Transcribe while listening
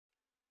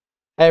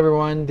Hi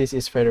everyone, this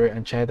is Frederick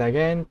Ancheta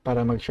again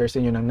para mag-share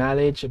sa inyo ng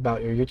knowledge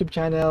about your YouTube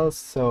channels.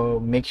 So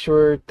make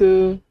sure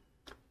to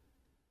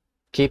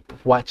keep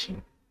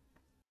watching.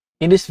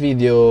 In this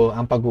video,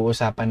 ang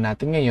pag-uusapan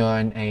natin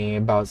ngayon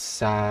ay about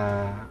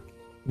sa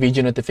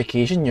video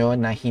notification nyo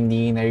na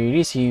hindi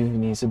nare-receive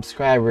ni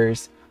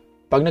subscribers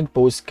pag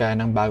nag-post ka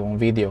ng bagong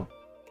video.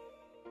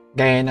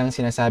 Gaya ng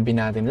sinasabi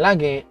natin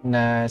lagi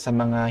na sa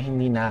mga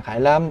hindi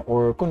nakakaalam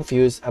or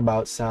confused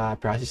about sa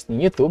process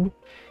ni YouTube,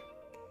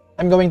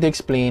 I'm going to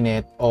explain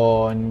it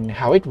on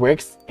how it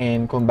works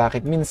and kung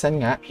bakit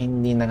minsan nga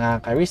hindi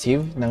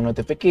nakaka-receive ng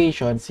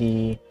notification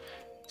si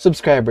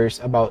subscribers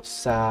about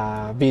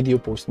sa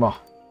video post mo.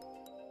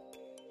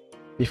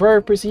 Before I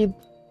proceed,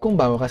 kung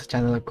bago ka sa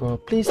channel ko,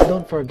 please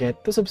don't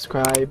forget to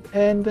subscribe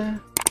and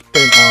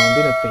turn on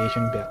the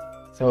notification bell.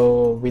 So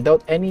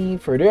without any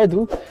further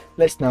ado,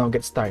 let's now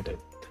get started.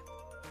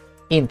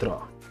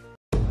 Intro.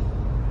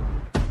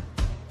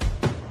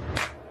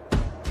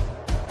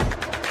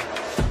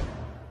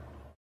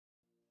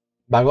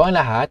 Bago ang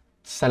lahat,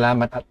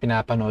 salamat at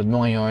pinapanood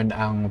mo ngayon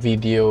ang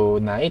video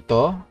na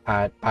ito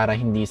at para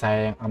hindi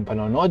sayang ang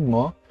panonood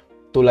mo,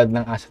 tulad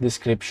ng as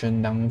description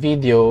ng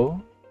video,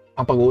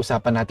 ang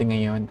pag-uusapan natin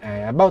ngayon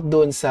ay about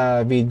doon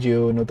sa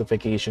video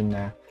notification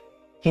na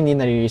hindi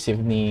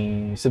nare-receive ni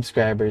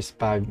subscribers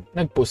pag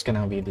nag-post ka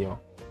ng video.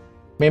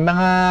 May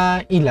mga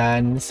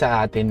ilan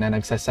sa atin na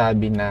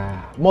nagsasabi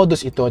na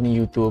modus ito ni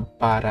YouTube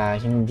para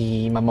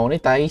hindi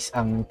ma-monetize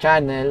ang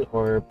channel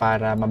or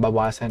para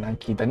mabawasan ang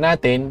kita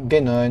natin,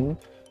 ganun.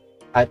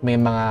 At may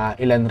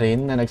mga ilan rin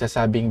na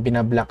nagsasabing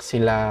binablock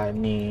sila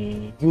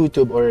ni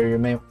YouTube or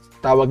may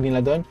tawag nila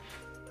doon,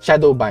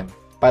 shadow ban.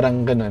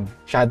 Parang ganun,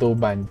 shadow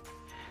ban.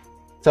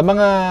 Sa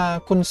mga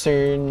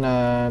concern na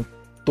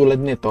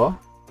tulad nito,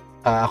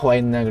 ako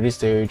ay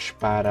nag-research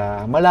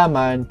para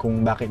malaman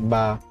kung bakit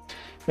ba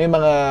may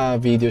mga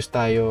videos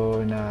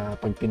tayo na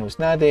pag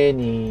pinost natin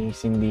is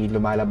hindi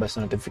lumalabas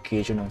na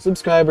notification ng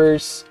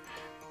subscribers,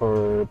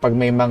 or pag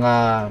may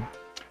mga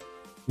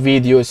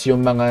videos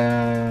yung mga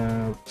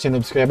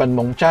sinubscribean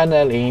mong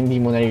channel eh hindi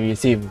mo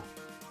na-receive.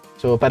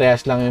 So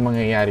parehas lang yung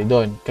mangyayari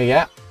doon.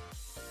 Kaya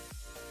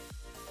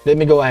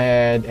let me go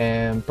ahead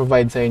and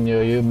provide sa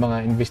inyo yung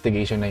mga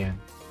investigation na yan.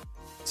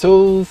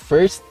 So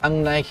first,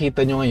 ang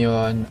nakikita nyo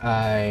ngayon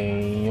ay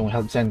yung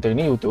help center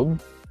ni YouTube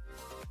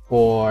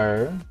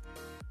or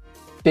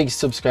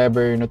fixed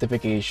subscriber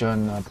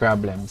notification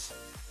problems.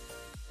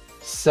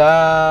 Sa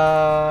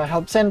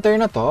help center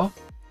na to,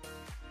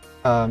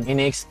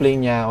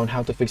 ini-explain niya on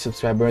how to fix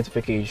subscriber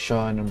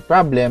notification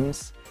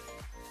problems.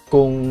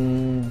 Kung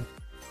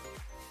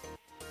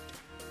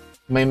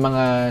may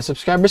mga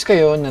subscribers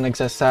kayo na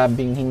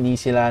nagsasabing hindi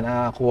sila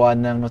nakakuha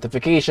ng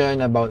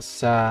notification about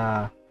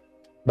sa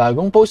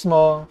bagong post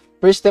mo,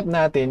 first step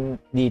natin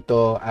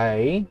dito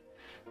ay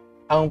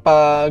ang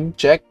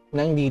pag-check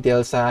ng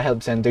details sa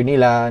help center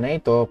nila na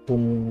ito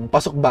kung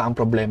pasok ba ang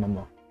problema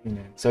mo.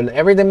 So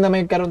every time na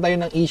may karoon tayo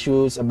ng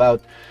issues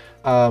about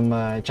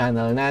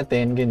channel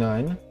natin,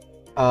 gano'n,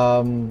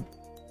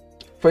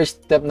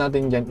 first step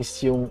natin dyan is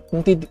yung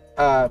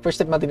first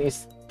step natin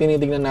is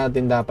tinitignan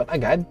natin dapat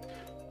agad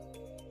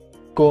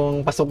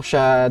kung pasok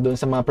siya doon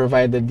sa mga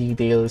provided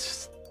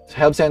details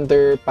sa help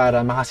center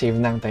para makasave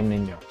ng time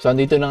ninyo. So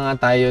andito na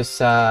nga tayo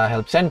sa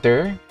help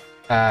center.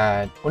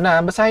 At una,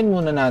 basahin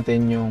muna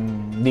natin yung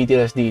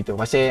details dito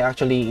kasi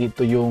actually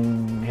ito yung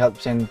help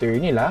center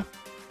nila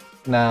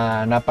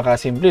na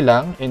napakasimple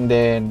lang, and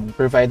then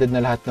provided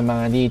na lahat ng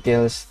mga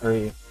details or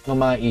ng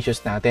mga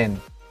issues natin.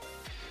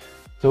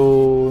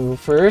 So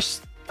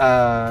first,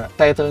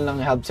 title ng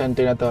help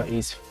center na to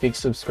is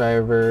Fix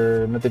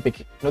Subscriber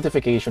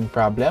Notification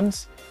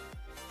Problems.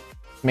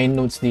 May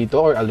notes dito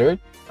or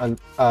alert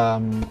or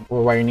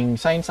warning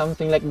sign,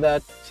 something like that.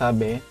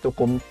 Sabi, to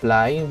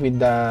comply with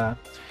the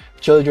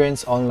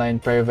Children's Online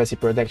Privacy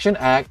Protection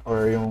Act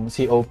or yung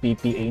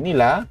COPPA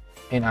nila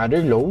and other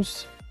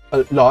laws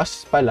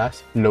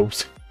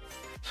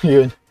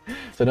yun.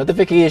 So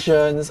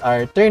notifications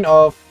are turned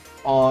off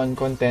on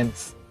content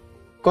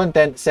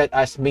set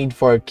as made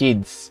for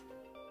kids.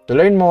 To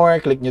learn more,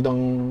 click nyo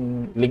tong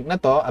link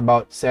na to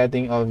about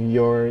setting of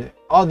your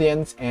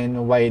audience and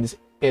why it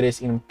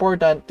is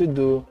important to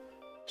do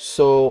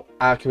so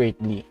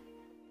accurately.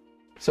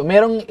 So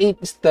merong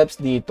 8 steps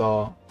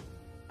dito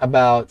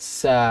about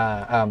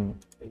sa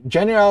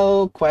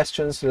general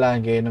questions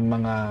lagi ng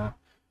mga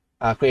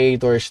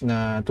creators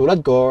na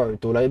tulad ko or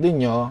tulad din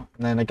nyo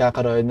na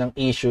nagkakaroon ng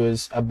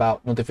issues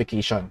about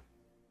notification.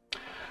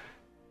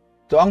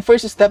 So ang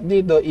first step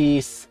dito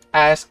is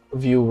ask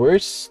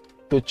viewers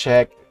to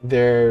check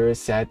their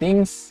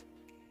settings.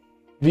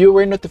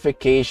 Viewer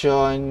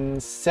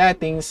notification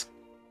settings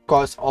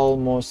cause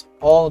almost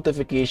all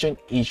notification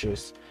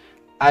issues.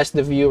 Ask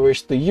the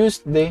viewers to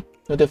use the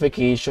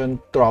notification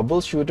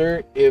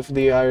troubleshooter if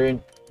they aren't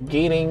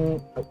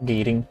getting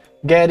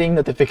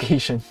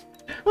notification.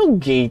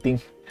 Gating.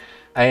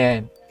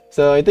 Ayan.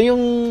 So ito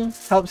yung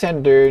help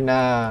center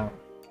na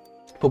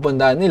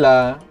pupuntahan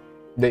nila.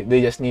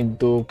 They just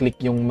need to click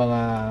yung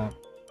mga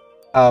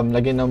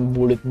lagyan ng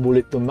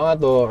bullet-bullet itong mga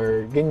to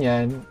or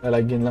ganyan,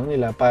 lalagyan lang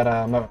nila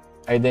para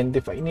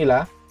ma-identify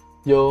nila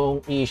yung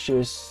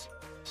issues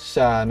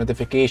sa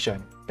notification.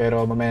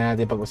 Pero mamaya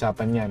natin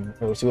pag-usapan yan.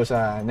 So, siguro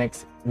sa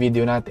next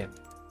video natin.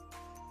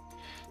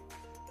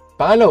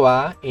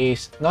 Pangalawa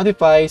is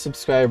notify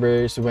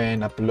subscribers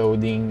when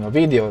uploading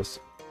videos.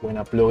 When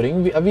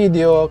uploading a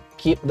video,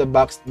 keep the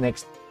box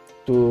next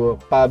to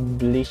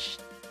publish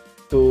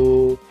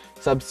to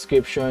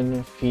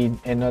subscription feed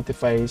and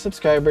notify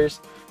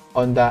subscribers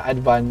on the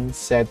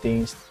advanced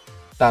settings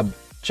tab.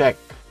 Check.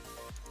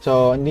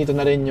 So, andito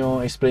na rin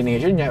yung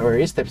explanation niya or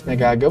steps na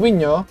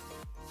gagawin nyo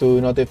to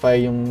notify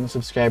yung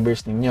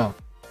subscribers ninyo.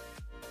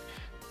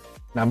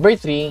 Number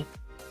 3,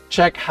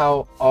 check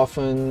how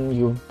often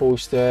you've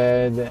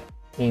posted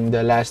in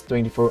the last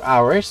 24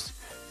 hours.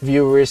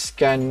 Viewers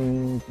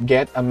can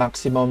get a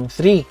maximum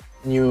 3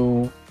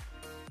 new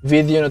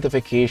video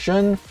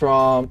notification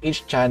from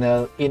each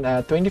channel in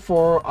a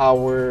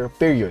 24-hour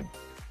period.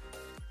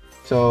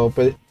 So,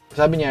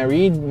 sabi niya,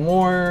 read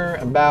more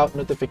about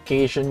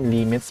notification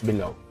limits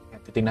below.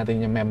 Titingnan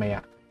natin yung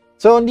mamaya.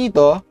 So,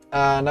 dito,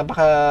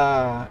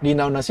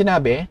 napaka-linaw na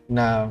sinabi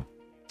na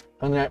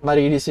ang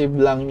ma-receive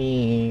lang ni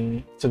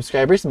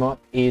subscribers mo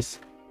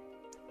is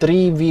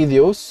 3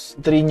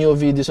 new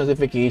videos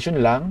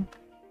notification lang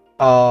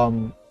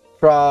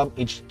from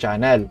each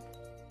channel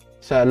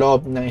sa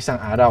loob ng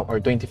isang araw or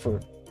 24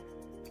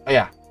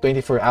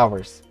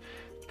 hours.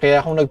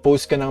 Kaya kung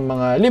nag-post ka ng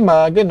mga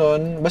 5,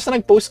 ganun, basta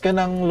nag-post ka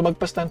ng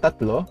lumagpas ng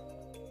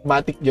 3,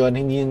 matik yon,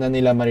 hindi na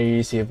nila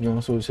ma-receive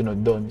yung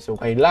susunod doon. So,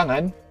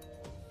 kailangan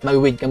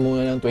mag-wait ka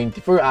muna ng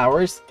 24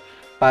 hours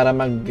para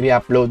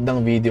mag-re-upload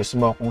ng videos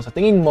mo. Kung sa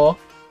tingin mo,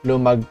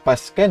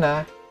 lumagpas ka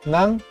na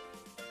ng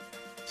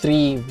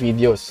 3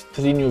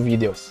 new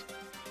videos.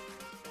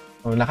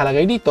 So,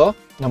 nakalagay dito,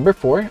 number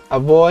 4,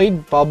 avoid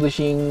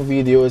publishing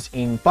videos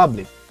in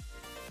public.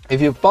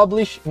 If you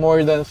publish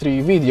more than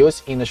 3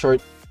 videos in a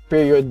short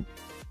period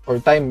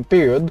or time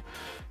period,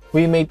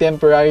 we may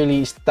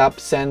temporarily stop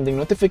sending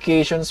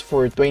notifications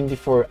for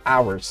 24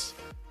 hours.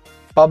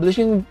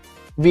 Publishing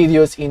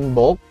videos in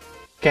bulk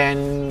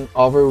can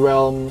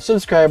overwhelm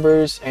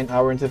subscribers and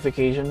our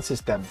notification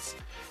systems.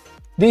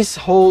 This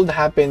hold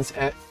happens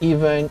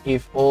even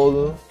if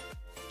all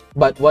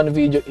but one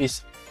video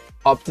is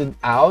opted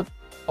out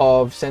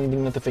of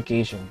sending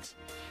notifications.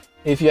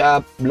 If you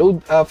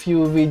upload a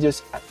few videos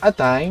at a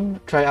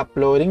time, try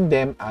uploading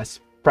them as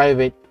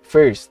private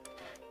first.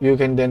 You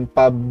can then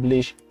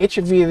publish each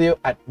video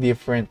at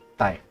different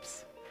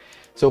times.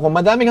 So, kung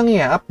madami kang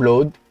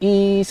i-upload,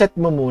 i-set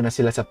mo muna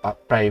sila sa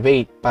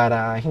private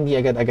para hindi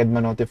agad-agad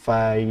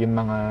ma-notify yung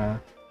mga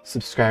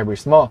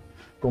subscribers mo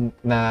kung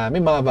na may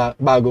mga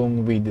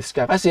bagong videos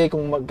ka. Kasi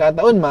kung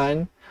magkataon man,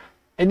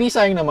 edi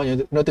sayang naman yung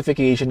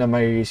notification na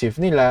may receive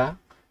nila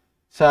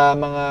sa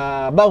mga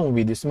bagong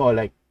videos mo.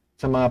 Like,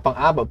 sa mga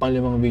pang-4,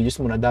 pang-5 videos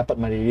mo na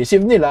dapat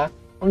ma-receive nila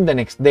on the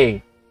next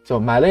day. So,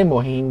 malay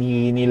mo,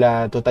 hindi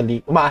nila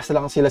totally, umaasa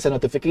lang sila sa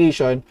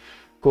notification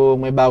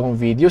kung may bagong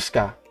videos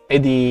ka,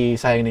 edi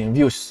sayang na yung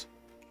views.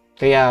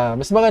 Kaya,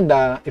 mas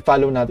maganda,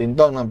 i-follow natin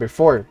to number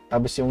 4,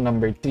 tapos yung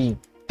number 3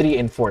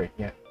 and 4.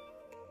 Yeah.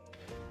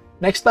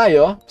 Next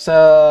tayo, sa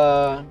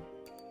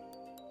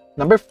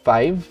number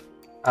 5,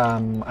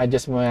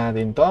 adjust muna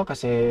natin to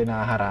kasi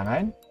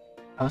nakaharangan.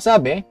 Ang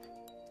sabi,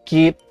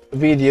 keep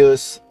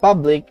videos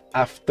public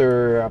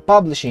after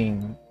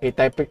publishing. It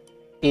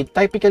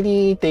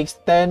typically takes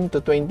 10 to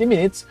 20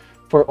 minutes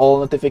for all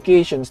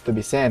notifications to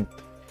be sent.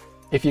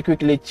 If you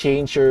quickly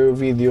change your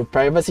video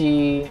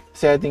privacy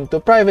setting to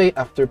private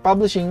after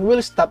publishing, will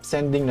stop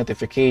sending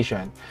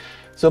notification.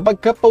 So,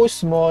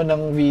 pagka-post mo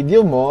ng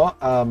video mo,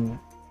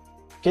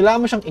 kailangan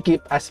mo siyang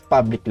i-keep as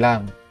public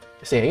lang.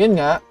 Kasi, yun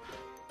nga,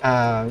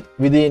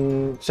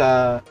 within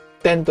sa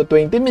 10 to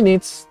 20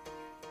 minutes,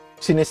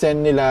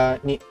 sinesend nila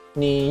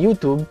ni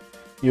YouTube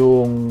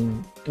yung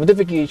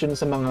notification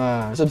sa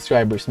mga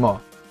subscribers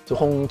mo. So,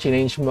 kung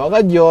change mo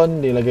agad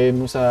yun, nilagay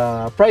mo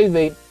sa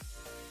private,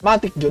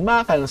 matik yun,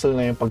 makakancel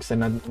na yung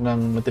pag-send ng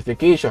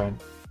notification.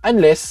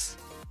 Unless,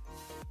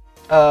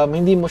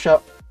 hindi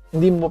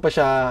mo pa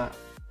siya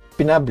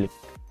pinablik.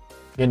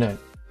 Ganun.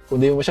 Kung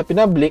hindi mo siya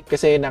pinablik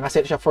kasi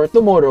nakaset siya for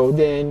tomorrow,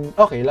 then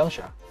okay lang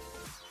siya.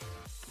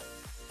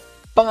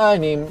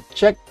 Pang-6,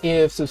 check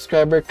if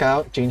subscriber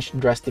count changed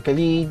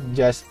drastically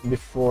just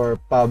before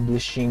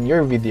publishing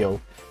your video.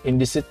 In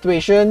these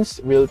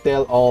situations, we'll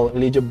tell all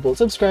eligible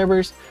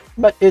subscribers,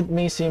 but it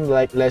may seem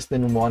like less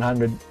than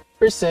 100%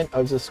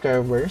 of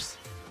subscribers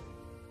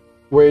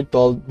were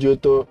told due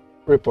to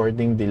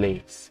reporting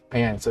delays.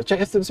 Ayan, so check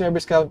if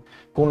subscribers count,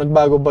 kung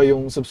nagbago ba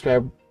yung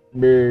subscriber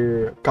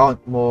count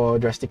mo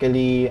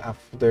drastically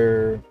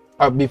after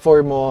or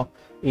before mo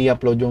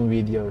i-upload yung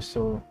video.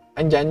 So,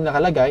 andyan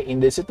nakalagay,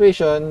 in this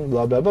situation,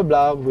 blah blah blah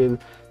blah, will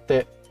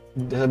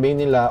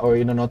sabihin nila or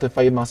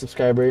ino-notify yung mga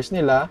subscribers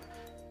nila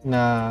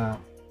na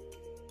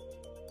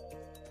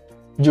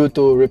due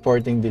to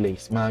reporting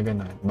delays, mga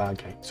ganun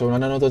bagay. So,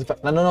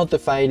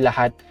 nanonotify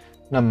lahat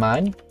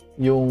naman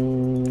yung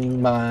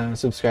mga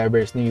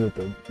subscribers ni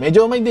YouTube.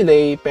 Medyo may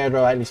delay,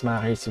 pero at least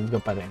makaka-receive ka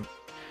pa rin.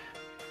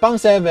 Pang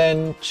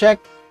 7,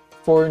 check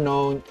for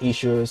known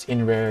issues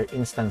in rare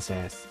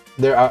instances.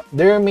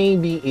 There may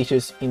be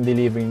issues in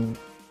delivering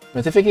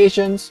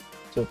notifications.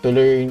 So to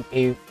learn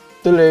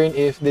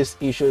if these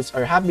issues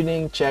are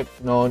happening, check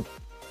known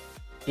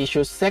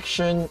issues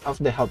section of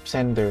the help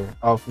center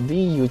of the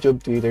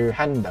YouTube Twitter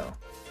handle.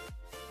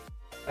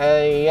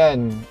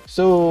 Ayan.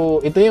 So,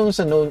 ito yung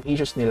sa known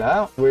issues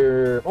nila.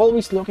 We're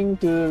always looking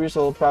to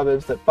resolve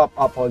problems that pop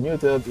up on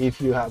YouTube.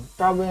 If you have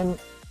problems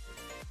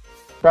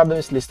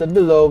listed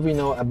below, we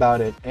know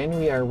about it and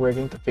we are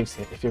working to fix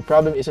it. If your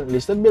problem isn't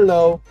listed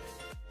below,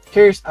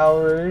 here's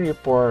our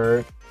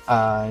report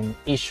on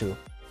issue.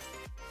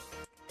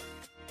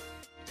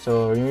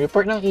 So, yung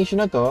report ng issue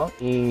na to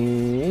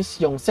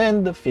is yung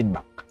send the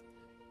feedback.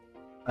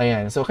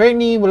 Ayan. So,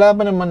 currently, wala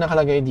pa naman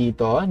nakalagay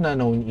dito na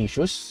known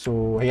issues.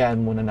 So,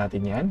 hayaan muna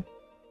natin yan.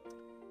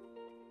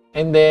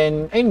 And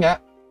then, ayun nga,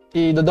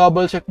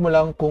 i-double check mo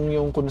lang kung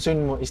yung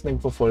concern mo is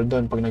nagpo-fall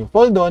doon. Pag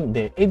nagpo-fall doon,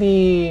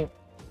 edi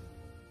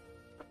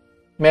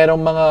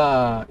merong mga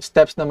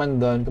steps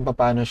naman doon kung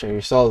paano siya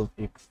i-resolve.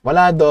 If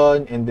wala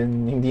doon, and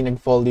then hindi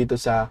nag-fall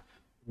dito sa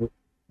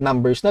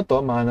numbers na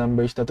to, mga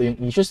numbers na to yung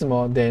issues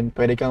mo, then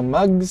pwede kang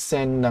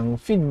mag-send ng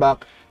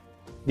feedback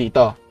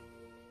dito.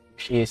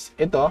 Is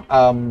ito,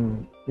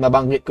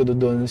 nabanggit ko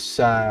doon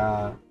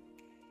sa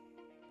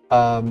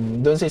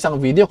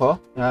isang video ko,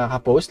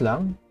 nakaka-post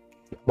lang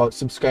about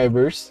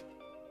subscribers,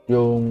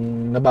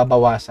 yung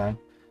nababawasan.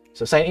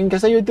 So, sign in ka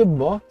sa YouTube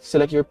mo,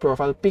 select your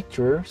profile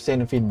picture,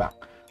 send feedback.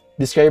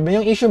 Describe mo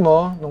yung issue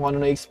mo, nung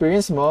ano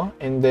na-experience mo,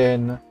 and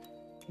then,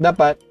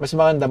 dapat, mas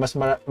maganda,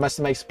 mas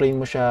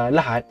ma-explain mo siya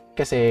lahat,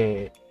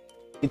 kasi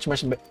it's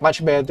much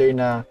better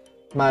na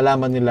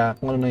malaman nila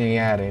kung ano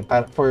nangyayari,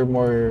 for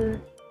more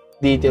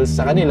details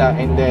sa kanila,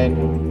 and then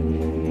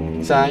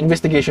sa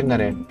investigation na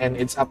rin. And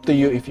it's up to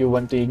you if you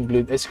want to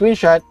include a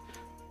screenshot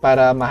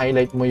para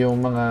ma-highlight mo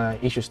yung mga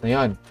issues na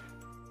yon.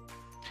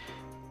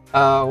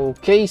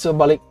 Okay, so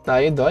balik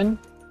tayo doon.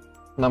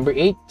 Number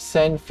 8,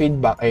 send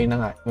feedback. Ayun na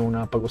nga, yung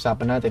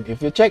napag-usapan natin.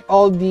 If you check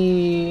all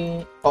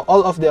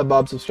of the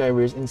above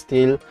subscribers and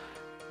still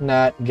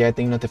not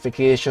getting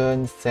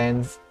notifications,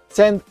 send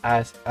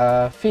us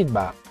a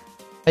feedback.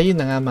 Ayun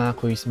na nga mga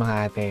quiz,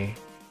 mga ate.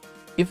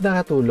 If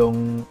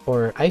nakatulong,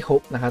 or I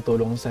hope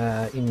nakatulong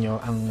sa inyo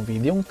ang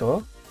video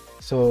to,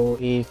 so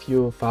if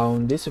you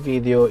found this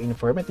video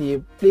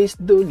informative, please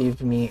do leave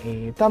me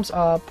a thumbs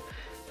up.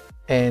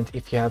 And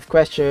if you have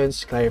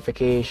questions,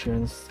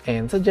 clarifications,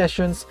 and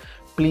suggestions,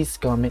 please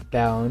comment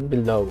down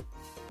below.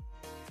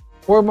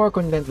 For more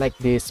content like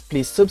this,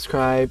 please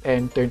subscribe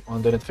and turn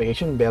on the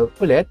notification bell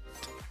ulit.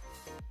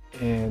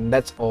 And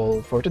that's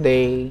all for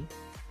today.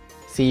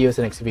 See you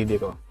sa next video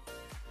ko.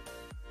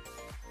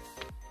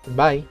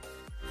 Bye!